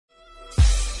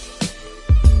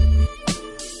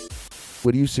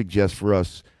What do you suggest for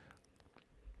us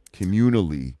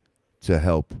communally to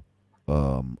help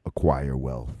acquire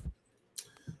wealth?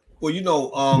 Well,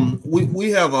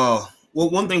 we have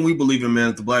one thing we believe in, man,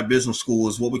 at the Black Business School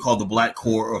is what we call the Black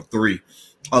Core of Three.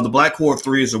 The Black Core of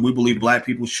Three is that we believe Black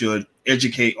people should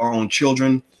educate our own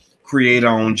children, create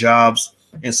our own jobs,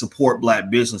 and support Black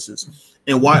businesses.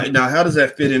 And why? Now, how does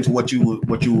that fit into what you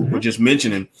were just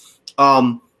mentioning?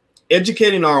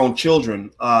 Educating our own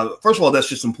children. First of all, that's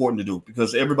just important to do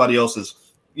because everybody else is,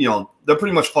 they're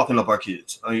pretty much fucking up our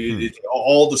kids.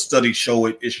 All the studies show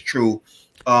it. It's true.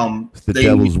 The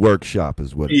devil's workshop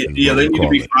is what. They need to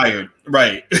be fired.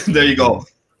 Right. There you go.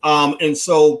 And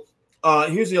so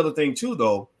here's the other thing too,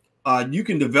 though. You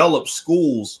can develop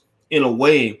schools in a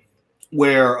way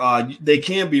where they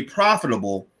can be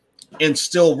profitable and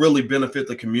still really benefit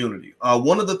the community.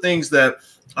 One of the things that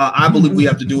I believe we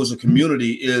have to do as a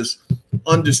community is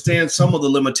understand some of the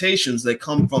limitations that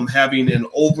come from having an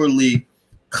overly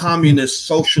communist,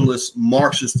 socialist,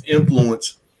 Marxist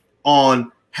influence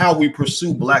on how we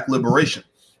pursue Black liberation.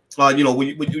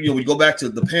 We go back to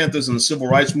the Panthers and the Civil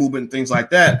Rights Movement and things like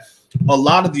that. A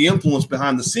lot of the influence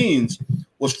behind the scenes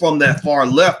was from that far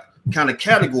left kind of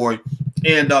category.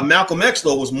 And Malcolm X,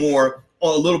 though, was more a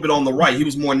little bit on the right. He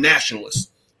was more nationalist.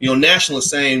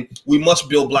 Nationalists saying we must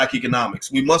build Black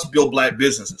economics. We must build Black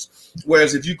businesses.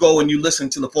 Whereas if you go and you listen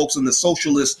to the folks in the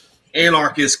socialist,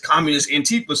 anarchist, communist,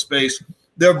 Antifa space,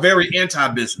 they're very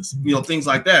anti-business, things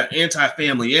like that,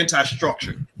 anti-family,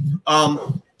 anti-structure.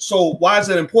 So why is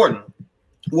that important?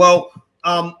 Well,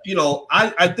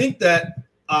 I think that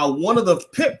one of the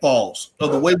pitfalls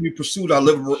of the way we pursued our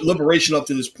liberation up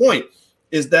to this point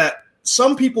is that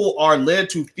some people are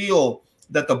led to feel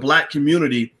that the Black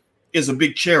community is a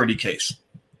big charity case.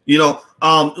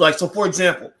 So for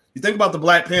example, you think about the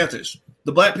Black Panthers.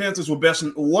 The Black Panthers were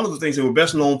one of the things they were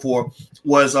best known for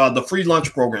was the free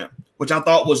lunch program, which I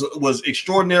thought was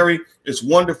extraordinary. It's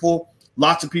wonderful.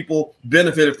 Lots of people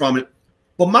benefited from it.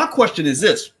 But my question is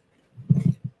this: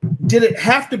 did it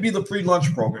have to be the free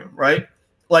lunch program, right?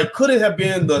 Like, could it have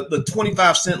been the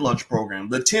 25-cent lunch program,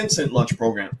 the 10-cent lunch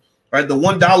program, right? The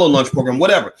 $1 lunch program,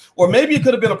 whatever. Or maybe it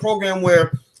could have been a program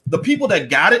where the people that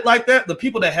got it like that, the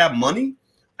people that have money,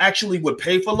 actually would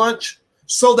pay for lunch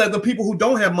so that the people who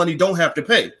don't have money don't have to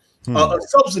pay. A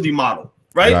subsidy model,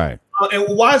 right?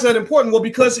 And why is that important? Well,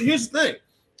 because here's the thing.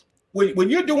 When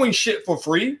you're doing shit for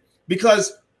free,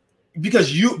 because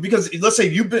let's say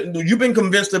you've been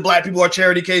convinced that Black people are a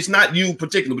charity case, not you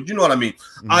particularly, but you know what I mean.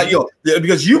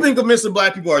 Because you've been convinced that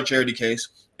Black people are a charity case,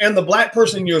 and the Black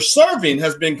person you're serving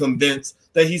has been convinced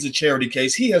that he's a charity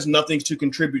case, he has nothing to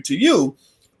contribute to you,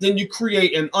 then you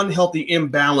create an unhealthy,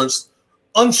 imbalanced,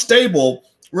 unstable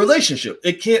relationship.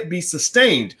 It can't be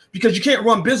sustained because you can't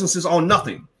run businesses on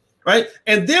nothing, right?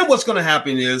 And then what's going to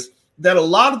happen is that a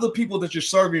lot of the people that you're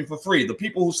serving for free, the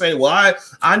people who say, well,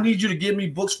 I need you to give me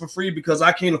books for free because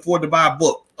I can't afford to buy a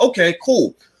book. Okay,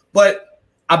 cool. But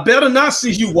I better not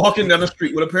see you walking down the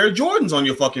street with a pair of Jordans on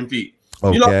your fucking feet.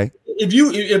 Okay.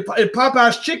 If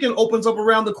Popeye's Chicken opens up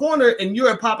around the corner and you're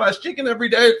at Popeye's Chicken every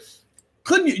day,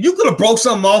 you could have broke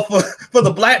something off for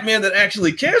the Black man that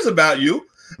actually cares about you.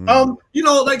 So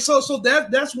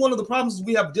that's one of the problems is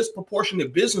we have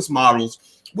disproportionate business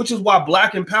models, which is why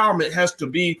Black empowerment has to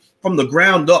be from the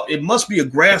ground up. It must be a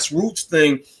grassroots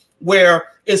thing where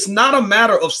it's not a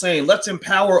matter of saying, let's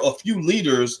empower a few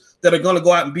leaders that are going to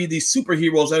go out and be these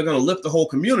superheroes that are going to lift the whole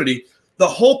community. The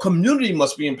whole community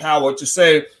must be empowered to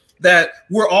say that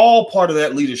we're all part of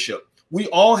that leadership. We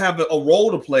all have a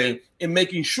role to play in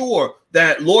making sure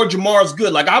that Lord Jamar is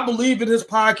good. Like, I believe in his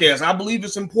podcast. I believe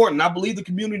it's important. I believe the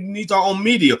community needs our own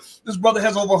media. This brother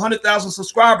has over 100,000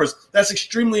 subscribers. That's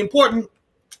extremely important.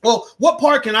 Well, what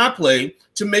part can I play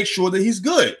to make sure that he's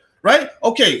good, right?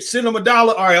 Okay, send him $1.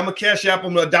 All right, I'm going to cash app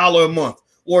him $1 a month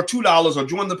or $2 or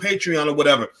join the Patreon or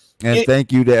whatever. And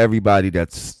thank you to everybody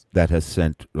that has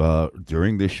sent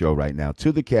during this show right now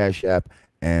to the Cash App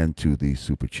and to the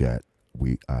Super Chat.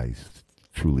 I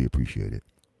truly appreciate it.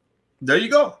 There you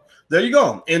go.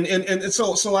 And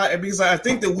so I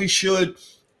think that we should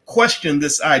question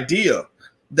this idea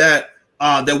that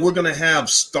we're going to have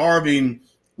starving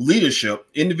leadership,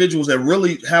 individuals that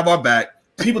really have our back,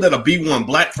 people that are B1,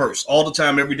 Black first, all the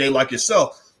time, every day, like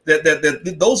yourself,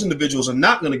 that those individuals are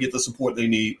not going to get the support they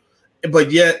need.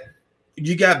 But yet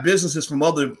you got businesses from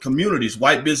other communities,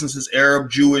 white businesses, Arab,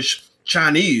 Jewish,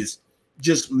 Chinese,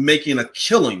 just making a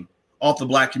killing off the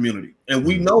Black community. And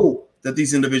we know that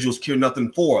these individuals care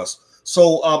nothing for us.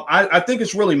 So I think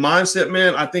it's really mindset,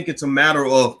 man. I think it's a matter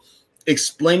of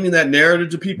explaining that narrative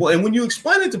to people. And when you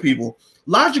explain it to people,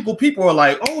 logical people are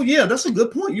like, oh, yeah, that's a good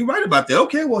point. You're right about that.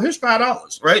 Okay, well, here's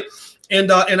 $5, right?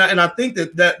 And I think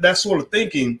that sort of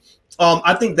thinking,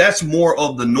 I think that's more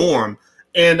of the norm.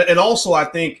 And also I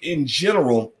think in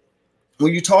general,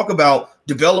 when you talk about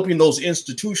developing those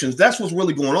institutions, that's what's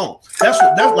really going on.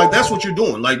 That's what you're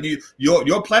doing. Like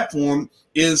your platform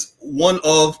is one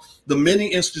of the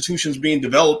many institutions being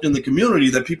developed in the community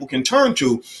that people can turn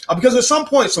to, because at some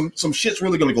point some shit's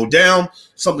really going to go down,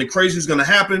 something crazy is going to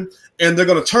happen, and they're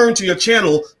going to turn to your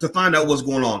channel to find out what's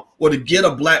going on or to get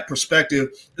a black perspective,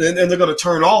 and they're going to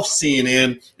turn off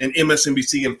CNN and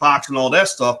MSNBC and Fox and all that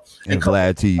stuff and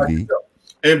Vlad TV.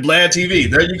 And Vlad TV.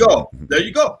 There you go. There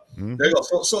you go. There you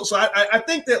go. So I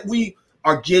think that we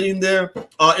are getting there.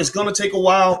 It's going to take a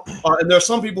while, and there are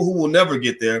some people who will never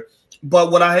get there.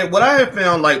 But what I have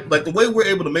found, like the way we're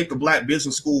able to make the Black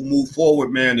Business School move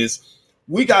forward, man, is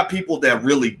we got people that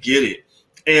really get it,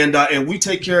 and we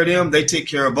take care of them. They take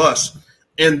care of us,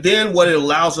 and then what it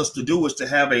allows us to do is to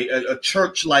have a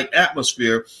church-like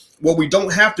atmosphere where we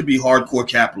don't have to be hardcore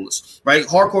capitalists, right?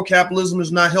 Hardcore capitalism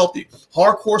is not healthy.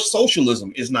 Hardcore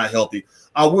socialism is not healthy.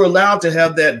 We're allowed to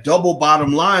have that double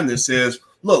bottom line that says,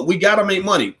 look, we got to make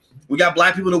money. We got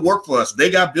black people that work for us. They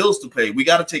got bills to pay. We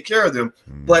got to take care of them.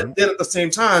 But then at the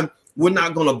same time, we're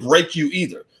not going to break you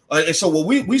either. And so what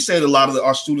we say to a lot of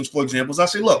our students, for example, is I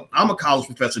say, look, I'm a college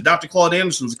professor. Dr. Claude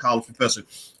Anderson's a college professor.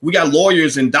 We got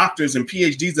lawyers and doctors and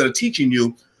PhDs that are teaching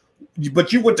you,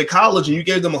 but you went to college and you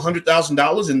gave them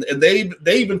 $100,000 and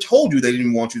they even told you they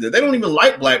didn't want you there. They don't even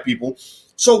like black people.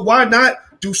 So why not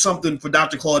do something for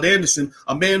Dr. Claude Anderson,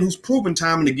 a man who's proven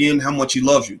time and again how much he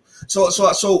loves you?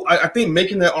 So I think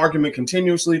making that argument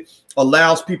continuously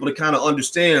allows people to kind of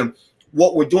understand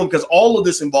what we're doing, because all of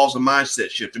this involves a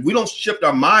mindset shift. If we don't shift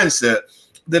our mindset,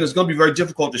 then it's going to be very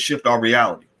difficult to shift our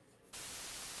reality.